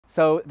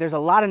So there's a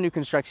lot of new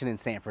construction in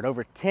Sanford,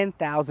 over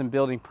 10,000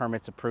 building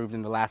permits approved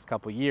in the last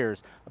couple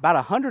years. About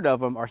 100 of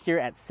them are here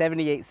at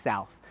 78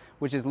 South,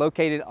 which is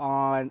located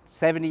on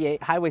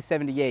Highway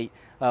 78,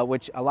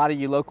 which a lot of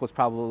you locals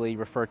probably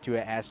refer to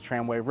it as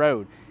Tramway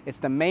Road. It's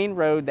the main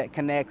road that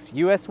connects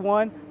US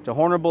 1 to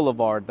Horner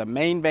Boulevard, the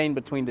main vein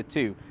between the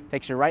two.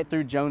 Takes you right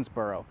through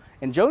Jonesboro.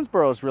 And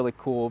Jonesboro is really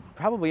cool,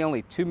 probably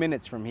only 2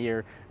 minutes from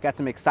here. Got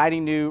some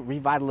exciting new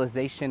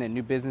revitalization and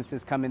new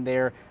businesses coming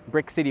there.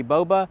 Brick City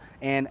Boba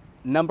and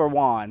Number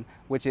One,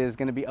 which is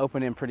going to be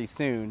opening pretty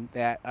soon,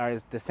 that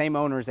is the same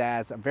owners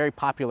as a very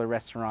popular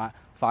restaurant,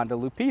 Fonda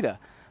Lupita.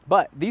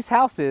 But these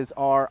houses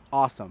are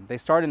awesome. They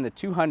start in the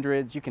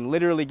 200s. You can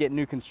literally get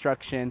new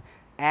construction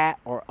at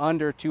or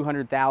under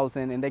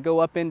 200,000, and they go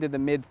up into the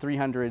mid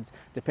 300s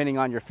depending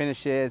on your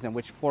finishes and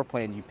which floor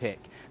plan you pick.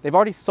 They've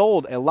already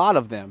sold a lot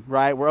of them,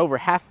 right? We're over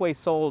halfway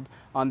sold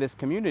on this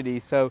community.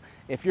 So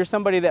if you're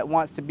somebody that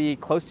wants to be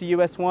close to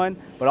US 1,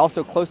 but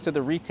also close to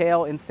the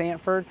retail in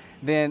Sanford,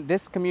 then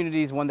this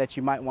community is one that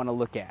you might want to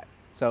look at.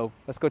 So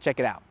let's go check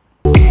it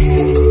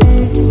out.